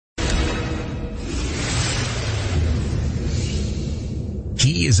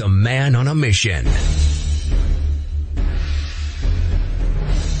He is a man on a mission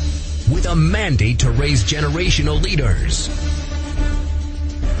with a mandate to raise generational leaders,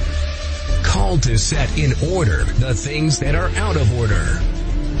 called to set in order the things that are out of order,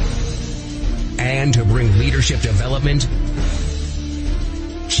 and to bring leadership development,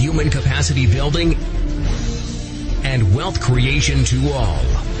 human capacity building, and wealth creation to all.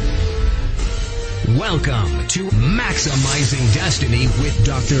 Welcome to Maximizing Destiny with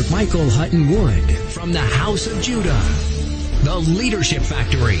Dr. Michael Hutton Wood from the House of Judah, the Leadership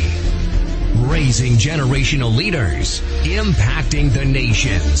Factory, raising generational leaders, impacting the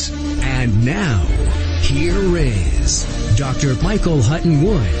nations. And now, here is Dr. Michael Hutton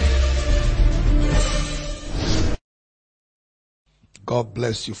Wood. God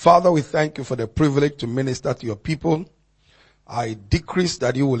bless you. Father, we thank you for the privilege to minister to your people. I decrease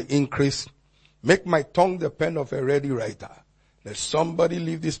that you will increase. Make my tongue the pen of a ready writer. Let somebody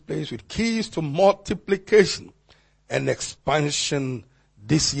leave this place with keys to multiplication and expansion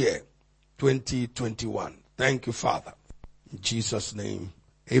this year, 2021. Thank you, Father. In Jesus' name,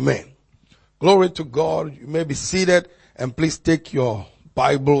 amen. Glory to God. You may be seated, and please take your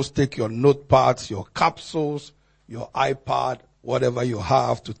Bibles, take your notepads, your capsules, your iPad, whatever you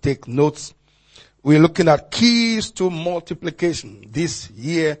have to take notes. We're looking at keys to multiplication this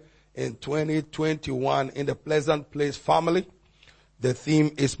year in 2021 in the Pleasant Place family. The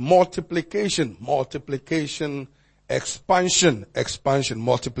theme is multiplication, expansion,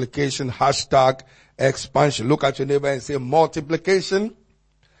 multiplication, expansion. Look at your neighbor and say multiplication,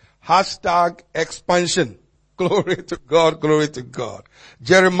 expansion. Glory to God, glory to God.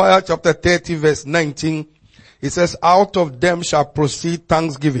 Jeremiah chapter 30 verse 19, it says, out of them shall proceed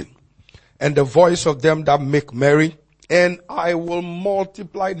thanksgiving, and the voice of them that make merry, and I will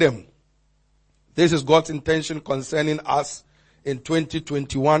multiply them. This is God's intention concerning us in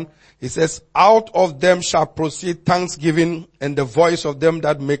 2021. He says, out of them shall proceed thanksgiving and the voice of them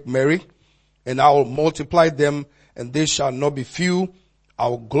that make merry, and I will multiply them, and they shall not be few. I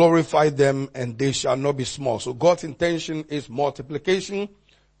will glorify them, and they shall not be small. So God's intention is multiplication.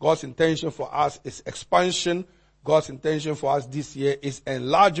 God's intention for us is expansion. God's intention for us this year is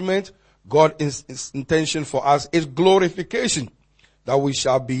enlargement. God's intention for us is glorification, that we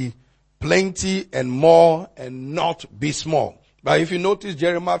shall be plenty and more and not be small. But if you notice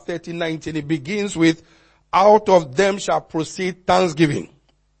Jeremiah 30:19, it begins with, out of them shall proceed thanksgiving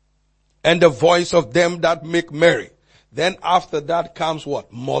and the voice of them that make merry. Then after that comes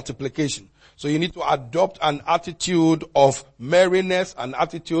what? Multiplication. So you need to adopt an attitude of merriness, an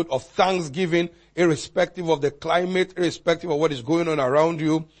attitude of thanksgiving, irrespective of the climate, irrespective of what is going on around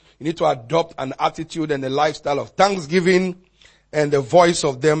you. You need to adopt an attitude and a lifestyle of thanksgiving and the voice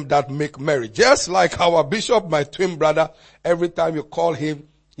of them that make merry. Just like our bishop, my twin brother, every time you call him,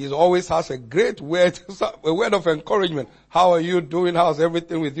 he always has a great word, a word of encouragement. How are you doing? How's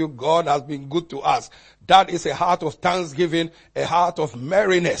everything with you? God has been good to us. That is a heart of thanksgiving, a heart of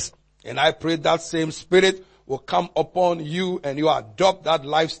merriness. And I pray that same spirit will come upon you and you adopt that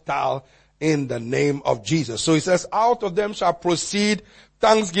lifestyle in the name of Jesus. So he says, out of them shall proceed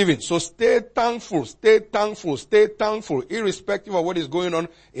thanksgiving. So stay thankful, irrespective of what is going on.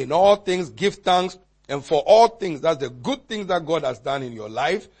 In all things, give thanks. And for all things, that's the good things that God has done in your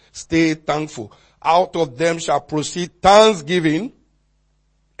life. Stay thankful. Out of them shall proceed thanksgiving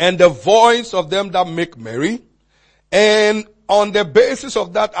and the voice of them that make merry. And on the basis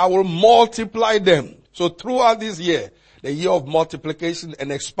of that, I will multiply them. So throughout this year, the year of multiplication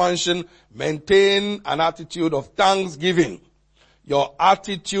and expansion, maintain an attitude of thanksgiving. Your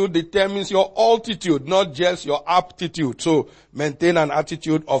attitude determines your altitude, not just your aptitude. So maintain an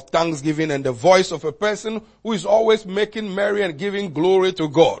attitude of thanksgiving and the voice of a person who is always making merry and giving glory to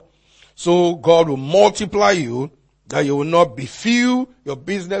God. So God will multiply you, that you will not be few, your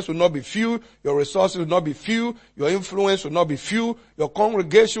business will not be few, your resources will not be few, your influence will not be few, your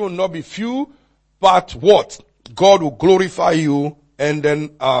congregation will not be few, but what? God will glorify you, and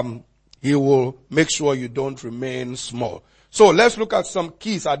then He will make sure you don't remain small. So let's look at some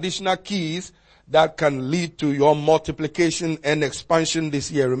keys, additional keys that can lead to your multiplication and expansion this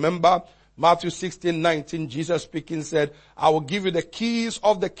year. Remember, Matthew 16:19, Jesus speaking said, I will give you the keys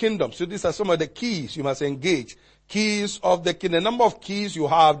of the kingdom. So these are some of the keys you must engage. Keys of the kingdom. The number of keys you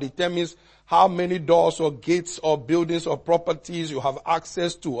have determines how many doors or gates or buildings or properties you have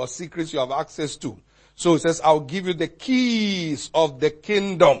access to, or secrets you have access to. So it says, I'll give you the keys of the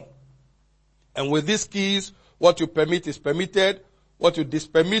kingdom. And with these keys, what you permit is permitted. What you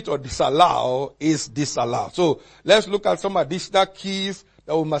dispermit or disallow is disallowed. So let's look at some additional keys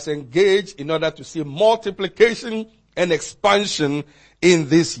that we must engage in order to see multiplication and expansion in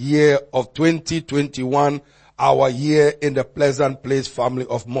this year of 2021, our year in the Pleasant Place family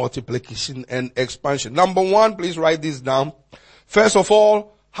of multiplication and expansion. Number one, please write this down. First of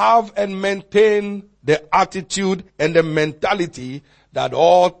all, have and maintain the attitude and the mentality that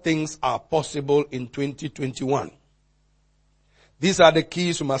all things are possible in 2021. These are the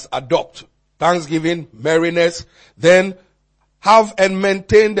keys you must adopt. Thanksgiving, merriness, then have and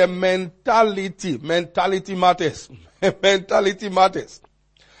maintain the mentality. Mentality matters. Mentality matters.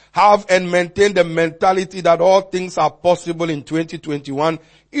 Have and maintain the mentality that all things are possible in 2021,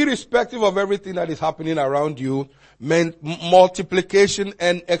 irrespective of everything that is happening around you. Multiplication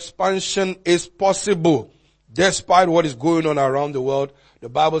and expansion is possible. Despite what is going on around the world, the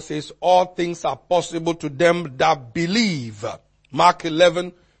Bible says all things are possible to them that believe. Mark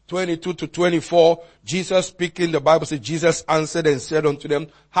 11:22-24, Jesus speaking, the Bible says, Jesus answered and said unto them,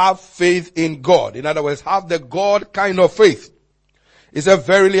 have faith in God. In other words, have the God kind of faith. He said,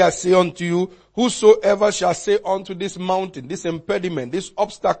 verily I say unto you, whosoever shall say unto this mountain, this impediment, this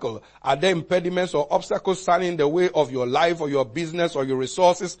obstacle, are there impediments or obstacles standing in the way of your life or your business or your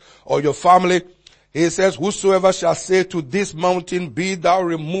resources or your family? He says, whosoever shall say to this mountain, be thou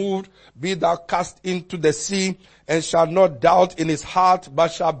removed, be thou cast into the sea, and shall not doubt in his heart,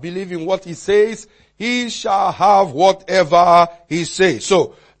 but shall believe in what he says, he shall have whatever he says.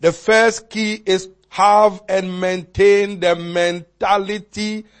 So, the first key is have and maintain the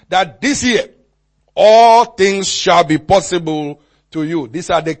mentality that this year, all things shall be possible to you. These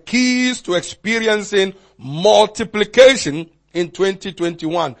are the keys to experiencing multiplication in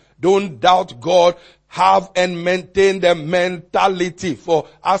 2021. Don't doubt God. Have and maintain the mentality. For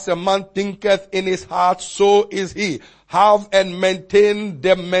as a man thinketh in his heart, so is he. Have and maintain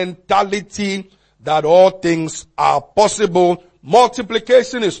the mentality that all things are possible.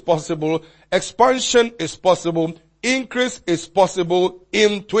 Multiplication is possible. Expansion is possible. Increase is possible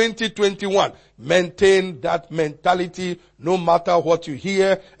in 2021. Maintain that mentality no matter what you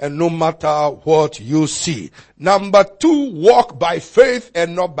hear and no matter what you see. Number two, walk by faith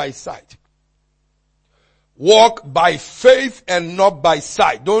and not by sight. Walk by faith and not by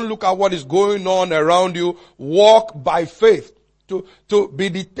sight. Don't look at what is going on around you. Walk by faith. To be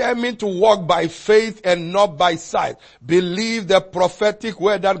determined to walk by faith and not by sight. Believe the prophetic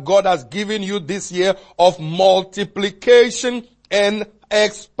word that God has given you this year of multiplication and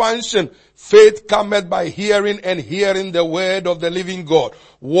expansion. Faith cometh by hearing, and hearing the word of the living God.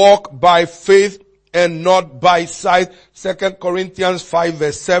 Walk by faith and not by sight. 2 Corinthians 5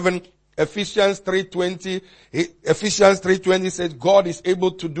 verse 7. Ephesians 3:20 says God is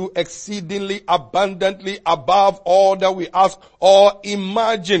able to do exceedingly abundantly above all that we ask or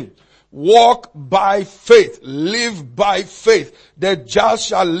imagine. Walk by faith. Live by faith. The just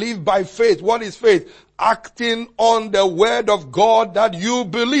shall live by faith. What is faith? Acting on the word of God that you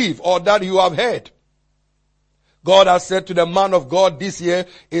believe or that you have heard. God has said to the man of God, this year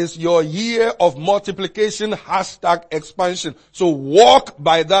is your year of multiplication, #expansion. So walk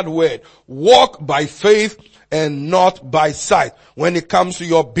by that word. Walk by faith and not by sight. When it comes to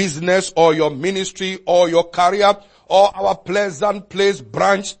your business or your ministry or your career or our Pleasant Place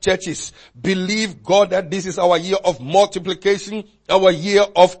branch churches, believe God that this is our year of multiplication, our year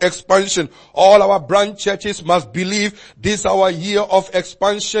of expansion. All our branch churches must believe this is our year of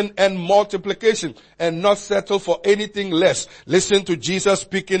expansion and multiplication and not settle for anything less. Listen to Jesus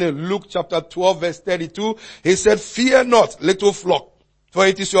speaking in Luke chapter 12 verse 32. He said, fear not, little flock. For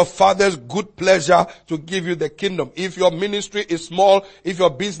it is your Father's good pleasure to give you the kingdom. If your ministry is small, if your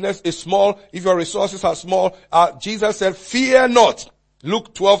business is small, if your resources are small, Jesus said, fear not.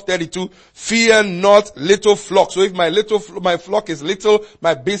 Luke 12:32, fear not, little flock. So if my flock is little,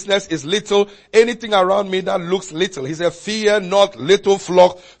 my business is little, anything around me that looks little, he said, fear not, little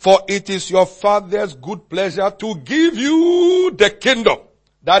flock, for it is your Father's good pleasure to give you the kingdom.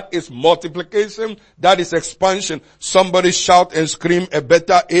 That is multiplication. That is expansion. Somebody shout and scream a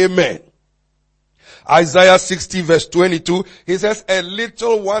better amen. Isaiah 60 verse 22, he says, a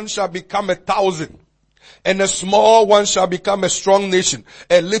little one shall become 1,000. And a small one shall become a strong nation.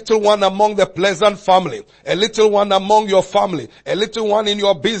 A little one among the pleasant family. A little one among your family. A little one in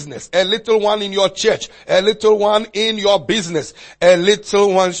your business. A little one in your church. A little one in your business. A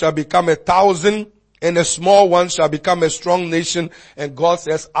little one shall become 1,000. And a small one shall become a strong nation. And God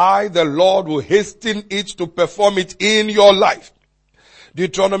says, I, the Lord, will hasten it to perform it in your life.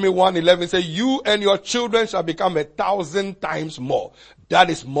 Deuteronomy 1:11 says, you and your children shall become 1,000 times more.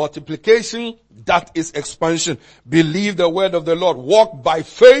 That is multiplication. That is expansion. Believe the word of the Lord. Walk by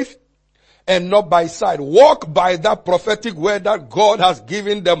faith and not by sight. Walk by that prophetic word that God has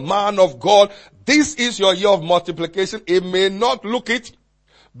given the man of God This is your year of multiplication. It may not look it,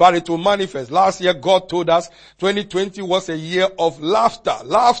 but it will manifest. Last year, God told us 2020 was a year of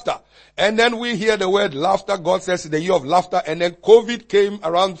laughter. And then we hear the word laughter. God says it's the year of laughter. And then COVID came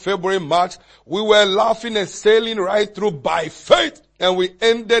around February, March. We were laughing and sailing right through by faith. And we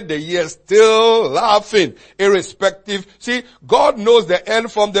ended the year still laughing, irrespective. See, God knows the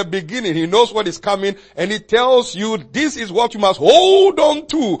end from the beginning. He knows what is coming, and He tells you this is what you must hold on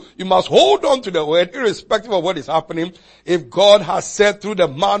to. You must hold on to the word, irrespective of what is happening. If God has said through the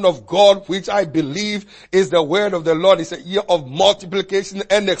man of God, which I believe is the word of the Lord, it's a year of multiplication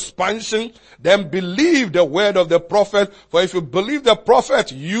and expansion, then believe the word of the prophet. For if you believe the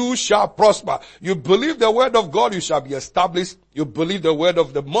prophet, you shall prosper. You believe the word of God, you shall be established. You believe the word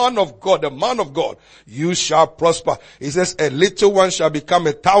of the man of God, you shall prosper. He says, a little one shall become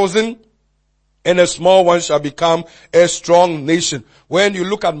 1,000, and a small one shall become a strong nation. When you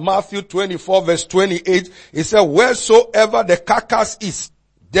look at Matthew 24 verse 28, it says, wheresoever the carcass is,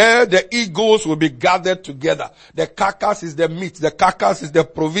 there the eagles will be gathered together. The carcass is the meat. The carcass is the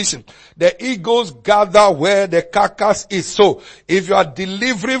provision. The eagles gather where the carcass is. So, if you are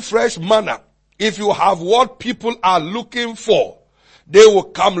delivering fresh manna, if you have what people are looking for, they will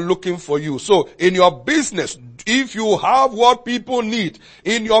come looking for you. So in your business, if you have what people need,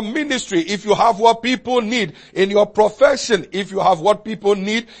 in your ministry, if you have what people need, in your profession, if you have what people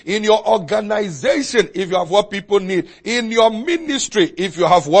need, in your organization, if you have what people need, in your ministry, if you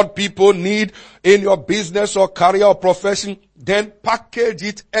have what people need, in your business or career or profession, then package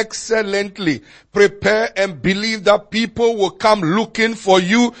it excellently. Prepare and believe that people will come looking for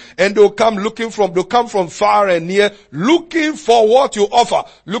you, and they'll come from far and near, looking for what you offer.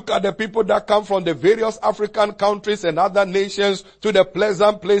 Look at the people that come from the various African countries and other nations to the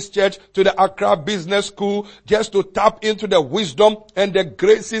Pleasant Place Church, to the Accra Business School, just to tap into the wisdom and the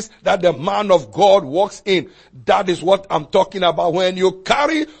graces that the man of God walks in. That is what I'm talking about. When you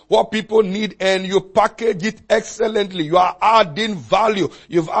carry what people need and you package it excellently, you are adding value.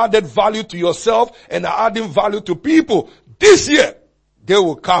 You've added value to yourself and are adding value to people. This year, they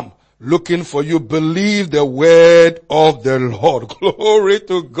will come looking for you. Believe the word of the Lord. Glory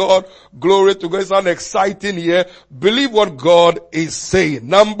to God. Glory to God. It's an exciting year. Believe what God is saying.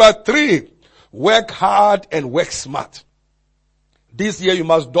 Number 3, work hard and work smart. This year you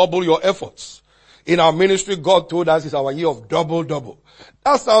must double your efforts. In our ministry, God told us it's our year of double.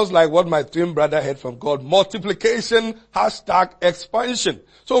 That sounds like what my twin brother heard from God. Multiplication, #expansion.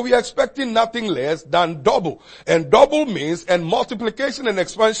 So we are expecting nothing less than double. And double means, and multiplication and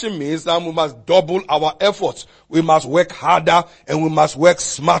expansion means that we must double our efforts. We must work harder and we must work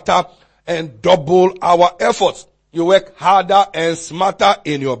smarter and double our efforts. You work harder and smarter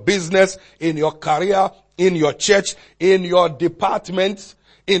in your business, in your career, in your church, in your departments,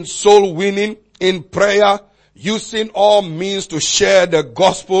 in soul winning, in prayer, using all means to share the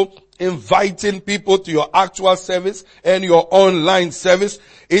gospel, inviting people to your actual service and your online service.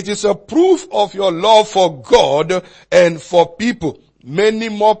 It is a proof of your love for God and for people. Many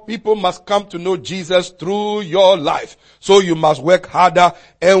more people must come to know Jesus through your life. So you must work harder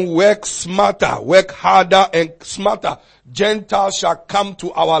and work smarter. Work harder and smarter. Gentiles shall come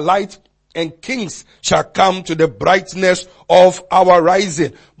to our light, and kings shall come to the brightness of our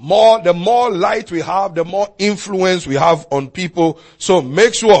rising. The more light we have, the more influence we have on people. So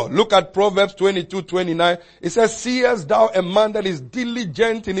make sure, look at Proverbs 22:29. It says, seest thou a man that is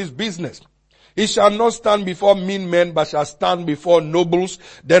diligent in his business? He shall not stand before mean men, but shall stand before nobles.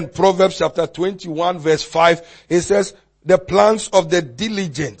 Then Proverbs chapter 21 verse 5, it says, the plans of the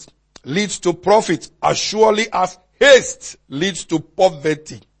diligent leads to profit as surely as haste leads to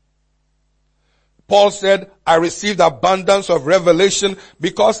poverty. Paul said, I received abundance of revelation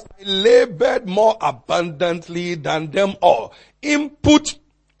because I labored more abundantly than them all. Input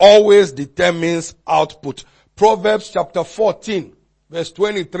always determines output. Proverbs chapter 14, verse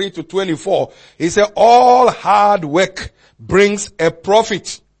 23 to 24. He said, all hard work brings a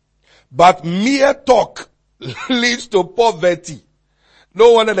profit, but mere talk leads to poverty.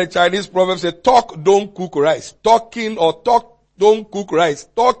 No wonder the Chinese proverb says, talk, don't cook rice. Talking or talk, don't cook rice.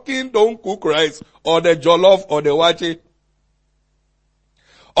 Talking, don't cook rice. Or the jollof or the wache.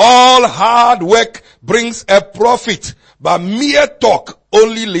 All hard work brings a profit, but mere talk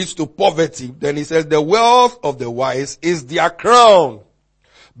only leads to poverty. Then he says, the wealth of the wise is their crown,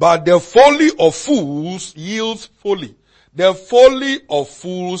 but the folly of fools yields folly. The folly of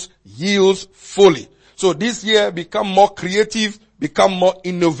fools yields folly. So this year become more creative, become more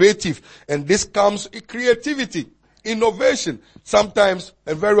innovative. And this comes in creativity. Innovation sometimes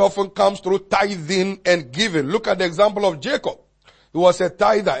and very often comes through tithing and giving. Look at the example of Jacob. He was a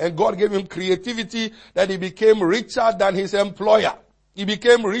tither, and God gave him creativity that he became richer than his employer. He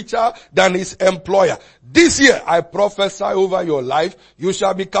became richer than his employer. This year, I prophesy over your life. You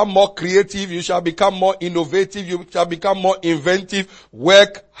shall become more creative. You shall become more innovative. You shall become more inventive.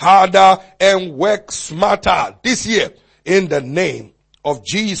 Work harder and work smarter this year in the name of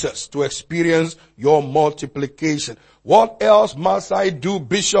Jesus to experience your multiplication. What else must I do,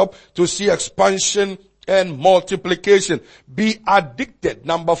 Bishop, to see expansion and multiplication? Be addicted.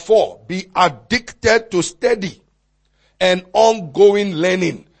 Number 4, be addicted to study and ongoing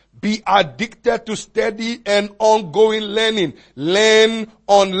learning. Be addicted to steady and ongoing learning. Learn,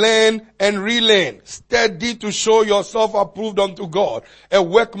 unlearn, and relearn. Steady to show yourself approved unto God. A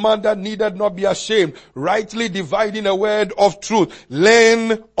workman that needed not be ashamed. Rightly dividing a word of truth.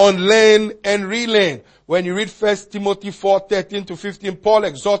 Learn, unlearn, and relearn. When you read 1 Timothy 4:13-15, Paul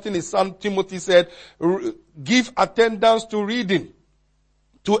exhorting his son Timothy said, give attendance to reading,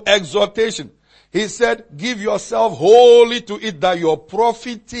 to exhortation. He said, give yourself wholly to it that your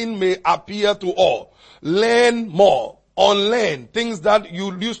profiting may appear to all. Learn more. Unlearn things that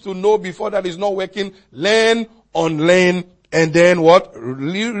you used to know before that is not working. Learn, unlearn, and then what?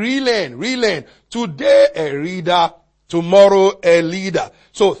 Relearn. Today a reader, tomorrow a leader.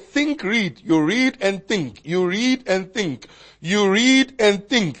 So think, read. You read and think. You read and think. You read and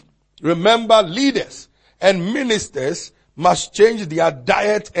think. Remember, leaders and ministers must change their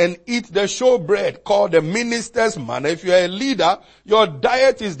diet and eat the showbread called the minister's manna. If you are a leader, your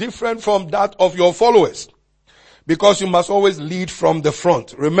diet is different from that of your followers, because you must always lead from the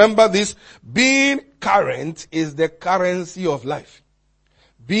front. Remember this, being current is the currency of life.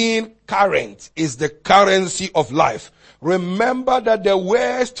 Being current is the currency of life. Remember that the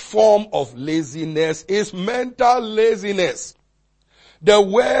worst form of laziness is mental laziness. The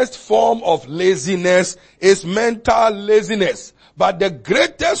worst form of laziness is mental laziness. But the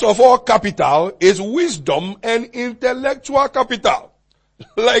greatest of all capital is wisdom and intellectual capital.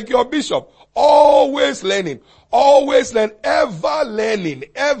 Like your bishop, always learning, always learn, ever learning,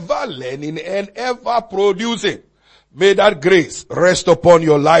 and ever producing. May that grace rest upon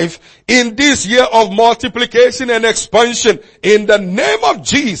your life in this year of multiplication and expansion. In the name of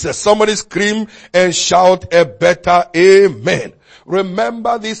Jesus, somebody scream and shout a better amen.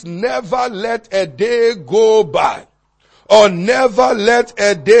 Remember this, never let a day go by, or never let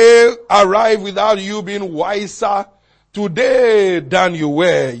a day arrive without you being wiser today than you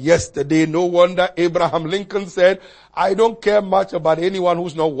were yesterday. No wonder Abraham Lincoln said, I don't care much about anyone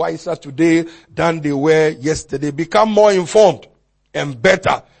who's not wiser today than they were yesterday. Become more informed and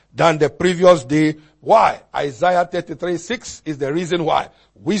better than the previous day. Why? Isaiah 33:6 is the reason why.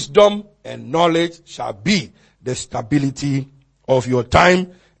 Wisdom and knowledge shall be the stability of your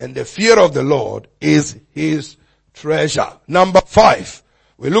time, and the fear of the Lord is his treasure. Number 5,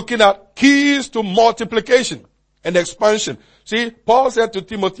 we're looking at keys to multiplication and expansion. See, Paul said to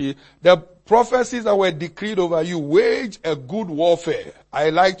Timothy, the prophecies that were decreed over you, wage a good warfare.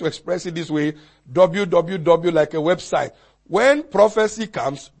 I like to express it this way, www, like a website. When prophecy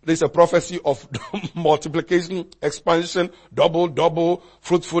comes, there's a prophecy of multiplication, expansion, double,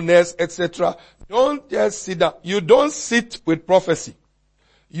 fruitfulness, etc. Don't just sit down. You don't sit with prophecy.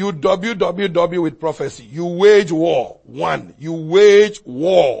 You www with prophecy. You wage war. 1. You wage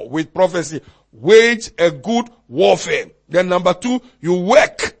war with prophecy. Wage a good warfare. Then number 2, you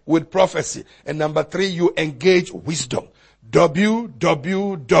work with prophecy. And number 3, you engage wisdom.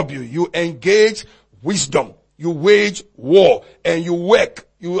 www. You engage wisdom. You wage war and you work.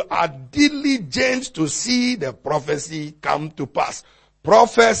 You are diligent to see the prophecy come to pass.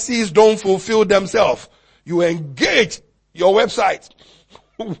 Prophecies don't fulfill themselves. You engage your website,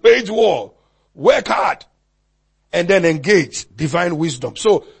 wage war, work hard, and then engage divine wisdom.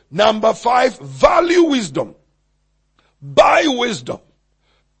 So, number 5, value wisdom, buy wisdom,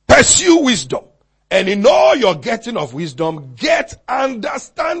 pursue wisdom, and in all your getting of wisdom, get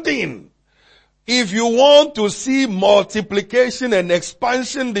understanding. If you want to see multiplication and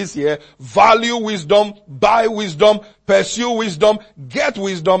expansion this year, value wisdom, buy wisdom, pursue wisdom, get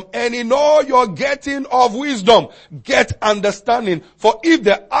wisdom, and in all your getting of wisdom, get understanding. For if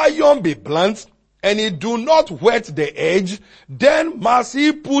the iron be blunt, and it do not whet the edge, then must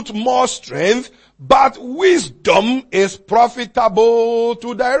he put more strength, but wisdom is profitable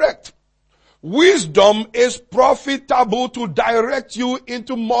to direct. Wisdom is profitable to direct you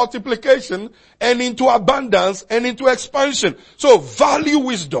into multiplication and into abundance and into expansion. So value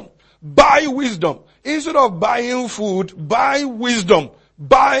wisdom. Buy wisdom. Instead of buying food, buy wisdom.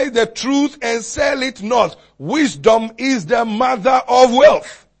 Buy the truth and sell it not. Wisdom is the mother of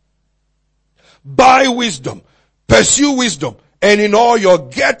wealth. Buy wisdom. Pursue wisdom. And in all your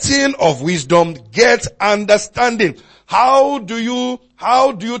getting of wisdom, get understanding. How do you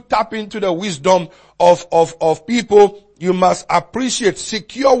tap into the wisdom of people? You must appreciate,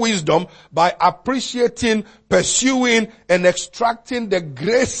 secure wisdom by appreciating, pursuing, and extracting the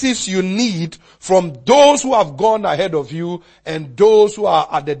graces you need from those who have gone ahead of you and those who are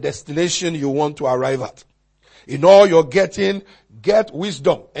at the destination you want to arrive at. In all your getting, get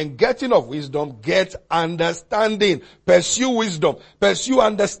wisdom. And getting of wisdom, get understanding. Pursue wisdom. Pursue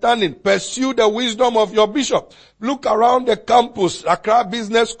understanding. Pursue the wisdom of your bishop. Look around the campus, Accra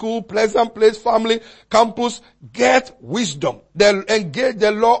Business School, Pleasant Place Family Campus. Get wisdom. Then engage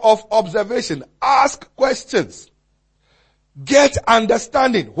the law of observation. Ask questions. Get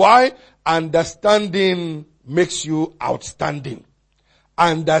understanding. Why? Understanding makes you outstanding.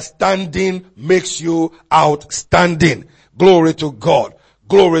 Understanding makes you outstanding. Glory to God.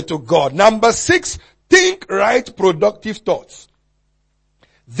 Glory to God. Number 6, think right productive thoughts.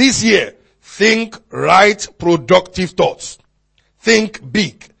 This year, think right productive thoughts. Think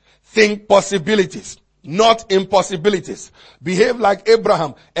big. Think possibilities, not impossibilities. Behave like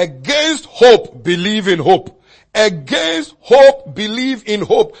Abraham. Against hope, believe in hope. Against hope, believe in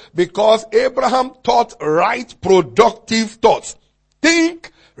hope. Because Abraham thought right productive thoughts.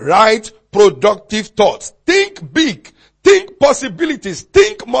 Think right productive thoughts. Think big. Think possibilities.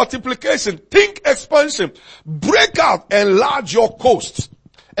 Think multiplication. Think expansion. Break out. Enlarge your coast.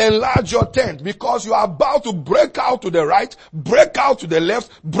 Enlarge your tent, because you are about to break out to the right, break out to the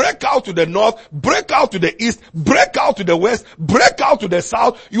left, break out to the north, break out to the east, break out to the west, break out to the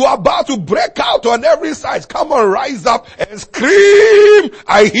south. You are about to break out on every side. Come on, rise up and scream.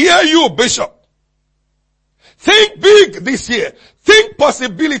 I hear you, Bishop. Think big this year. Think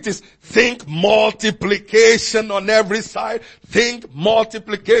possibilities. Think multiplication on every side. Think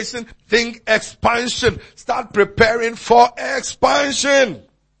multiplication. Think expansion. Start preparing for expansion.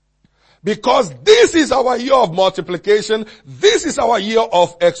 Because this is our year of multiplication. This is our year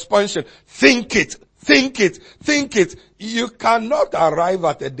of expansion. Think it. Think it. Think it. You cannot arrive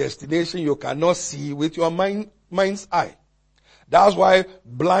at a destination you cannot see with your mind's eye. That's why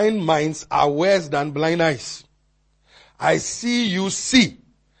blind minds are worse than blind eyes. I see you see.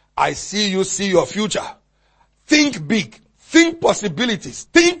 I see you see your future. Think big. Think possibilities.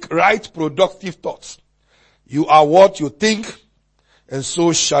 Think right productive thoughts. You are what you think, and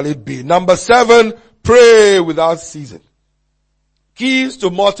so shall it be. Number 7, pray without ceasing. Keys to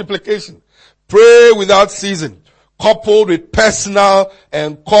multiplication. Pray without ceasing. Coupled with personal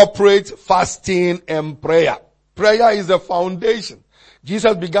and corporate fasting and prayer. Prayer is the foundation.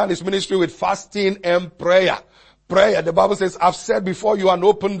 Jesus began his ministry with fasting and prayer. Prayer, the Bible says, I've set before you an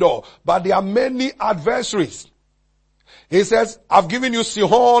open door, but there are many adversaries. He says, I've given you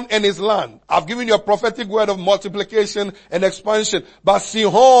Sihon and his land. I've given you a prophetic word of multiplication and expansion, but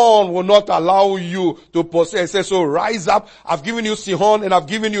Sihon will not allow you to possess. He says, so rise up. I've given you Sihon and I've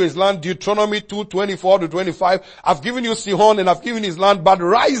given you his land. Deuteronomy 2:24-25. I've given you Sihon and I've given his land, but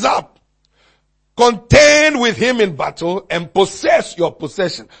rise up. Contend with him in battle and possess your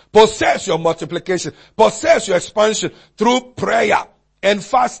possession. Possess your multiplication. Possess your expansion through prayer and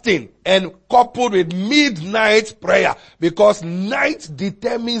fasting and coupled with midnight prayer, because night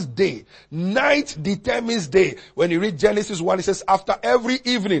determines day. Night determines day. When you read Genesis 1, it says after every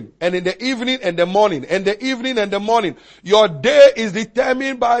evening, and in the evening and the morning, and the evening and the morning, your day is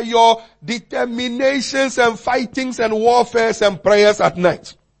determined by your determinations and fightings and warfares and prayers at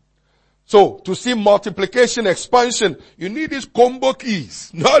night. So, to see multiplication, expansion, you need these combo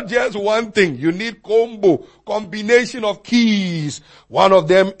keys. Not just one thing. You need combination of keys. One of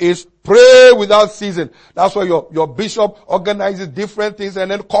them is pray without ceasing. That's why your bishop organizes different things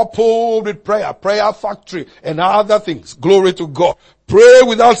and then coupled with prayer factory and other things. Glory to God. Pray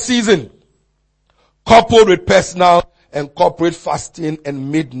without ceasing. Coupled with personal and corporate fasting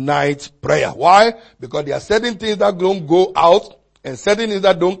and midnight prayer. Why? Because there are certain things that don't go out and certain things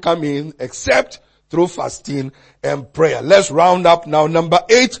that don't come in except through fasting and prayer. Let's round up now. Number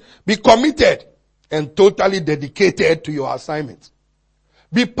 8, be committed and totally dedicated to your assignment.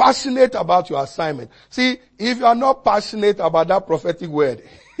 Be passionate about your assignment. See, if you are not passionate about that prophetic word,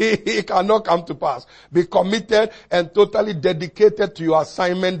 it cannot come to pass. Be committed and totally dedicated to your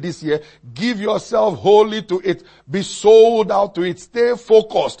assignment this year. Give yourself wholly to it. Be sold out to it. Stay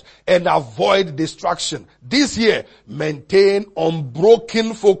focused and avoid distraction. This year, maintain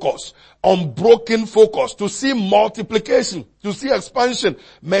unbroken focus. unbroken focus. To see multiplication, to see expansion,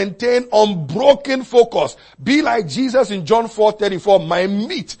 maintain unbroken focus. Be like Jesus in John 4:34. My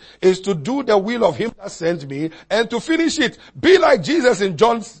meat is to do the will of him that sent me and to finish it. Be like Jesus in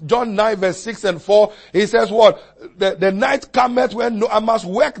John 9 verse 6 and 4. He says what? The night cometh when I must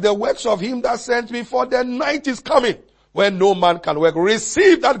work the works of him that sent me, for the night is coming when no man can work.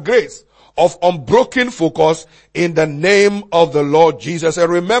 Receive that grace of unbroken focus in the name of the Lord Jesus.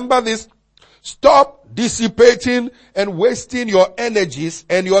 And remember this, stop dissipating and wasting your energies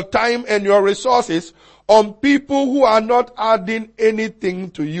and your time and your resources on people who are not adding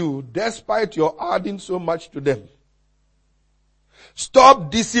anything to you, despite your adding so much to them.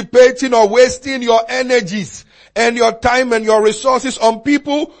 Stop dissipating or wasting your energies and your time and your resources on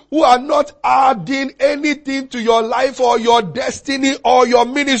people who are not adding anything to your life or your destiny or your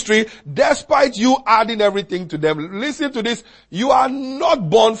ministry, despite you adding everything to them. Listen to this. You are not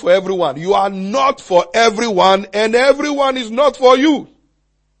born for everyone. You are not for everyone, and everyone is not for you.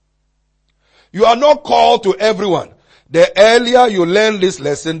 You are not called to everyone. The earlier you learn this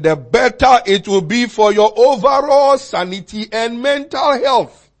lesson, the better it will be for your overall sanity and mental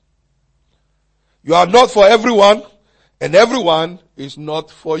health. You are not for everyone, and everyone is not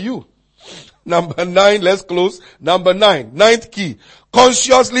for you. Number 9, let's close. Number 9, ninth key.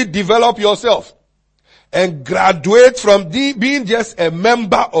 Consciously develop yourself and graduate from being just a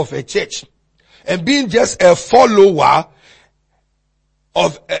member of a church and being just a follower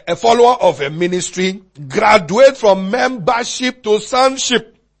of a ministry. Graduate from membership to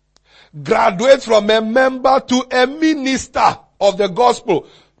sonship. Graduate from a member to a minister of the gospel.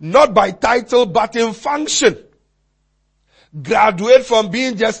 Not by title, but in function. Graduate from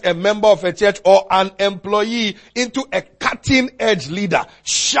being just a member of a church or an employee into a cutting-edge leader,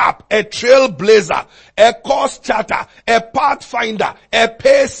 sharp, a trailblazer, a course charter, a pathfinder, a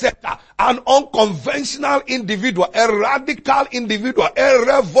pace setter, an unconventional individual, a radical individual, a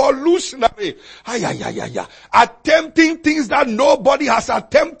revolutionary. Attempting things that nobody has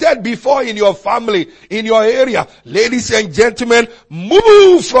attempted before in your family, in your area. Ladies and gentlemen,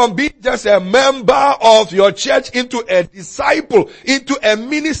 move from being just a member of your church into a disciple, into a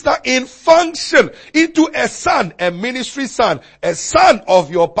minister in function, into a son, a ministry son, a son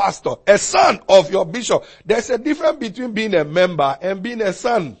of your pastor, a son of your bishop. There's a difference between being a member and being a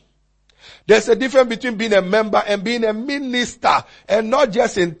son. There's a difference between being a member and being a minister, and not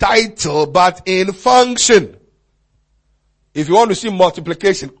just in title, but in function. If you want to see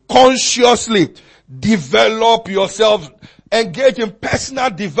multiplication, consciously develop yourself. Engage in personal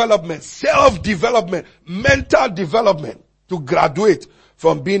development, self-development, mental development to graduate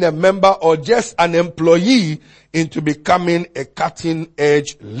from being a member or just an employee into becoming a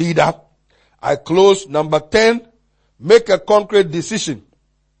cutting-edge leader. I close. Number 10, make a concrete decision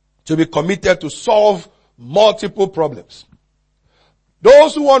to be committed to solve multiple problems.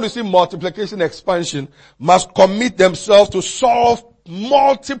 Those who want to see multiplication expansion must commit themselves to solve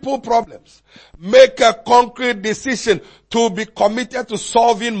multiple problems. Make a concrete decision to be committed to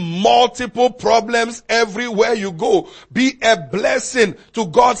solving multiple problems everywhere you go. Be a blessing to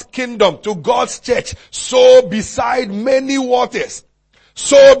God's kingdom, to God's church. Sow beside many waters.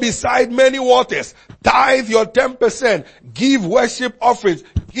 Sow beside many waters. Tithe your 10%. Give worship offerings.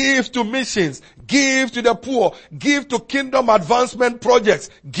 Give to missions. Give to the poor. Give to kingdom advancement projects.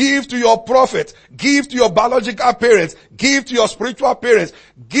 Give to your prophets. Give to your biological parents. Give to your spiritual parents.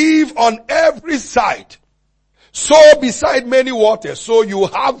 Give on every side. Sow beside many waters, so you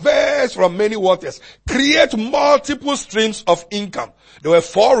harvest from many waters. Create multiple streams of income. There were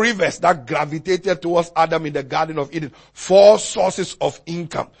 4 rivers that gravitated towards Adam in the Garden of Eden. 4 sources of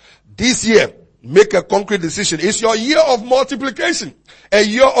income. This year, make a concrete decision. It's your year of multiplication. A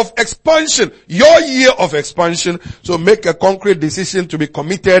year of expansion. Your year of expansion. So make a concrete decision to be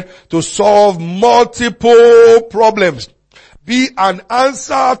committed to solve multiple problems. Be an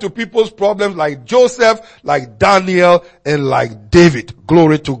answer to people's problems like Joseph, like Daniel, and like David.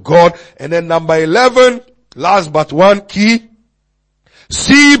 Glory to God. And then number 11, last but one key.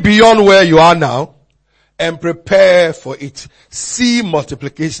 See beyond where you are now and prepare for it. See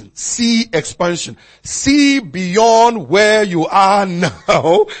multiplication. See expansion. See beyond where you are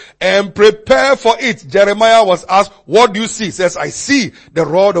now and prepare for it. Jeremiah was asked, what do you see? He says, I see the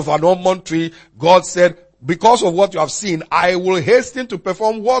rod of an almond tree. God said, because of what you have seen, I will hasten to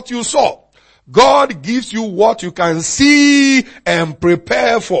perform what you saw. God gives you what you can see and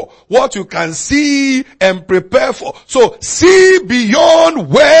prepare for. What you can see and prepare for. So see beyond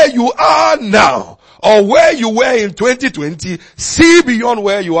where you are now, or where you were in 2020. See beyond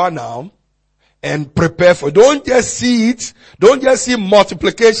where you are now and prepare for it. Don't just see it. Don't just see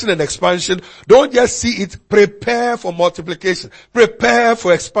multiplication and expansion. Don't just see it. Prepare for multiplication. Prepare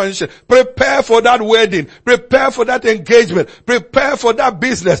for expansion. Prepare for that wedding. Prepare for that engagement. Prepare for that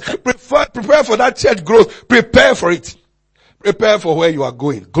business. Prepare for that church growth. Prepare for it. Prepare for where you are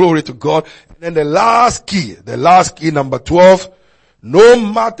going. Glory to God. And then the last key, number 12, no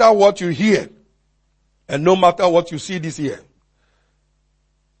matter what you hear and no matter what you see this year,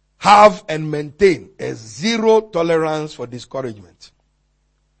 have and maintain a zero tolerance for discouragement.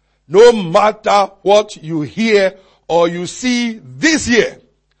 No matter what you hear or you see this year,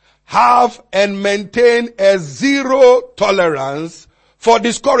 have and maintain a zero tolerance for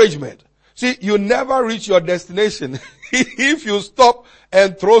discouragement. See, you never reach your destination if you stop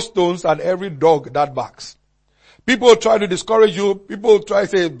and throw stones at every dog that barks. People try to discourage you. People try to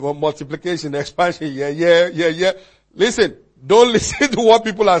say multiplication, expansion, yeah. Listen. Don't listen to what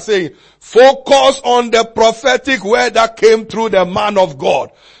people are saying. Focus on the prophetic word that came through the man of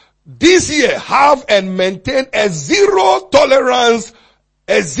God. This year, have and maintain a zero tolerance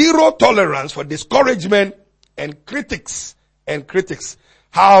for discouragement and critics.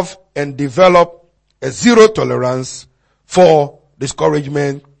 Have and develop a zero tolerance for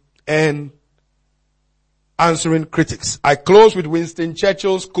discouragement and answering critics. I close with Winston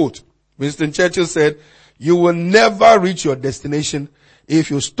Churchill's quote. Winston Churchill said, "You will never reach your destination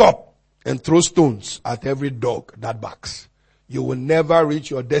if you stop and throw stones at every dog that barks." You will never reach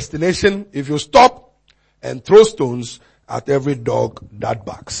your destination if you stop and throw stones at every dog that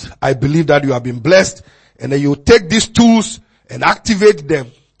barks. I believe that you have been blessed and that you take these tools and activate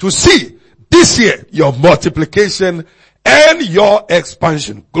them to see this year your multiplication and your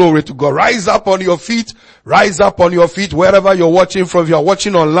expansion. Glory to God. Rise up on your feet. Rise up on your feet wherever you're watching from. If you're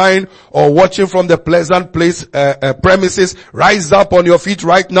watching online or watching from the Pleasant Place premises, rise up on your feet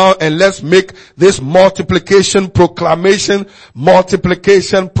right now and let's make this multiplication proclamation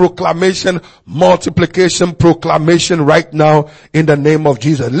right now in the name of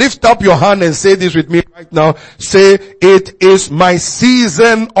Jesus. Lift up your hand and say this with me right now. Say, it is my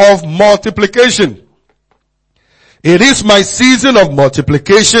season of multiplication. It is my season of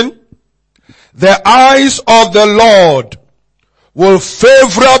multiplication. The eyes of the Lord will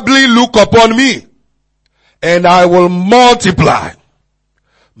favorably look upon me and I will multiply.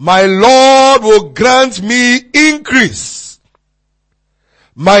 My Lord will grant me increase.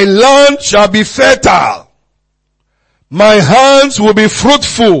 My land shall be fertile. My hands will be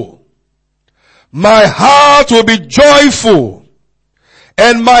fruitful. My heart will be joyful.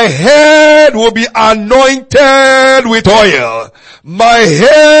 And my head will be anointed with oil. My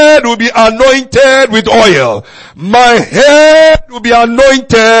head will be anointed with oil. My head will be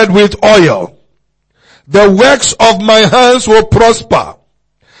anointed with oil. The works of my hands will prosper.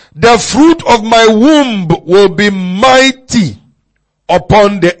 The fruit of my womb will be mighty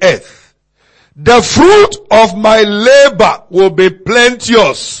upon the earth. The fruit of my labor will be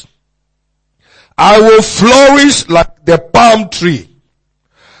plenteous. I will flourish like the palm tree.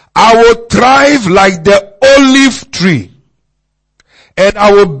 I will thrive like the olive tree, and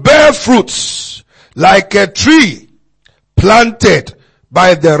I will bear fruits like a tree planted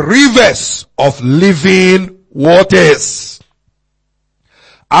by the rivers of living waters.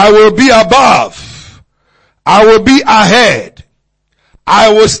 I will be above. I will be ahead.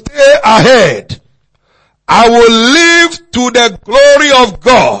 I will stay ahead. I will live to the glory of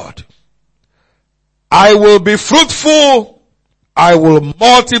God. I will be fruitful. I will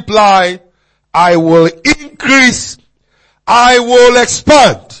multiply, I will increase, I will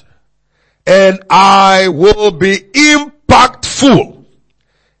expand, and I will be impactful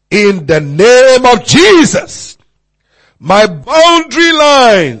in the name of Jesus. My boundary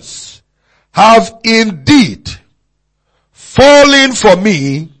lines have indeed fallen for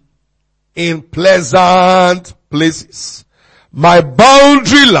me in pleasant places. My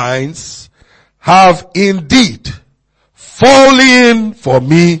boundary lines have indeed falling for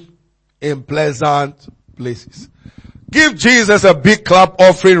me in pleasant places. Give Jesus a big clap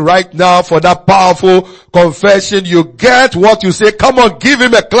offering right now for that powerful confession. You get what you say. Come on, give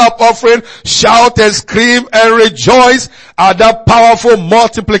him a clap offering. Shout and scream and rejoice at that powerful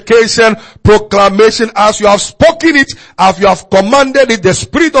multiplication proclamation. As you have spoken it, as you have commanded it, the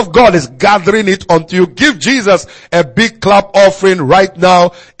Spirit of God is gathering it unto you. Give Jesus a big clap offering right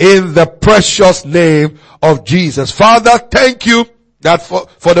now in the precious name of Jesus. Father, thank you that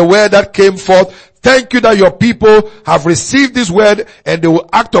for the word that came forth. Thank you that your people have received this word and they will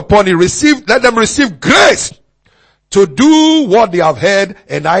act upon it. Let them receive grace to do what they have heard,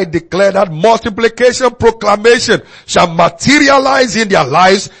 and I declare that multiplication proclamation shall materialize in their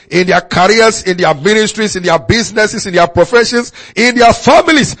lives, in their careers, in their ministries, in their businesses, in their professions, in their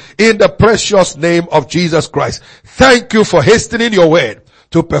families, in the precious name of Jesus Christ. Thank you for hastening your word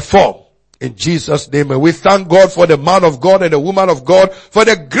to perform. In Jesus' name, and we thank God for the man of God and the woman of God for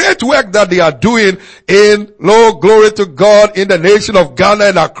the great work that they are doing in, Lord, glory to God, in the nation of Ghana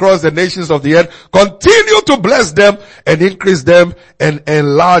and across the nations of the earth. Continue to bless them and increase them and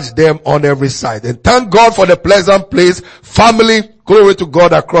enlarge them on every side. And thank God for the pleasant place, family, glory to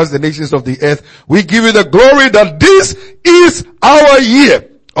God across the nations of the earth. We give you the glory that this is our year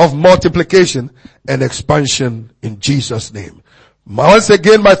of multiplication and expansion in Jesus' name. Once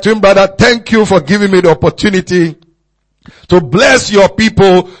again, my twin brother, thank you for giving me the opportunity to bless your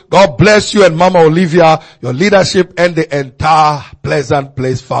people. God bless you and Mama Olivia, your leadership, and the entire Pleasant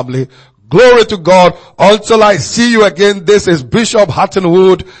Place family. Glory to God. Until I see you again, this is Bishop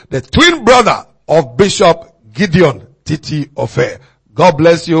Hutton-Wood, the twin brother of Bishop Gideon Titi Ofe. God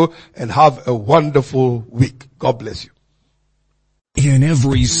bless you and have a wonderful week. God bless you. In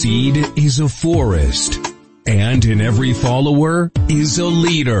every seed is a forest, and in every follower is a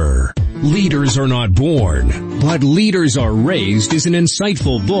leader. Leaders are not born, but leaders are raised is an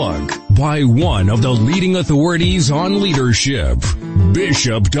insightful book by one of the leading authorities on leadership,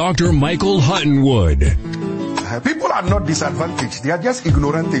 Bishop Dr. Michael Hutton-Wood. People are not disadvantaged, they are just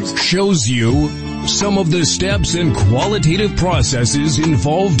ignorant. Shows you some of the steps and qualitative processes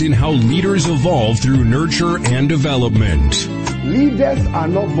involved in how leaders evolve through nurture and development. Leaders are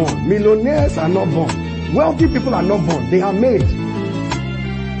not born. Millionaires are not born. Wealthy people are not born. They are made.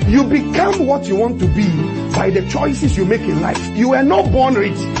 You become what you want to be by the choices you make in life. You were not born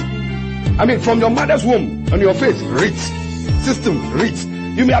rich. I mean, from your mother's womb, on your face, rich. System, rich.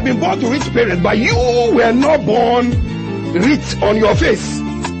 You may have been born to rich parents, but you were not born rich on your face.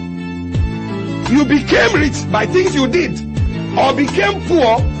 You became rich by things you did, or became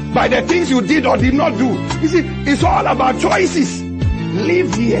poor by the things you did or did not do. You see, it's all about choices.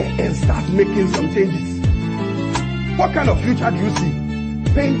 Live here and start making some changes. What kind of future do you see?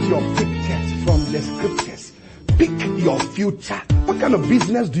 Paint your pictures from the scriptures. Pick your future. What kind of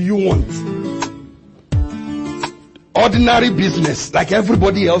business do you want? Ordinary business like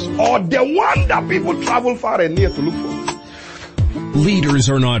everybody else, or the one that people travel far and near to look for? Leaders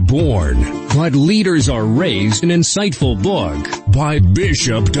are not born, but leaders are raised. An insightful book by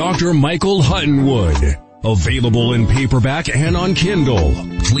Bishop Dr. Michael Hutton-Wood. Available in paperback and on Kindle.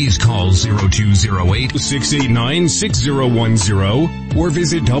 Please call 0208-689-6010 or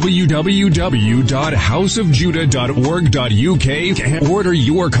visit www.houseofjudah.org.uk and order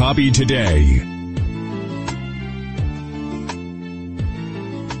your copy today.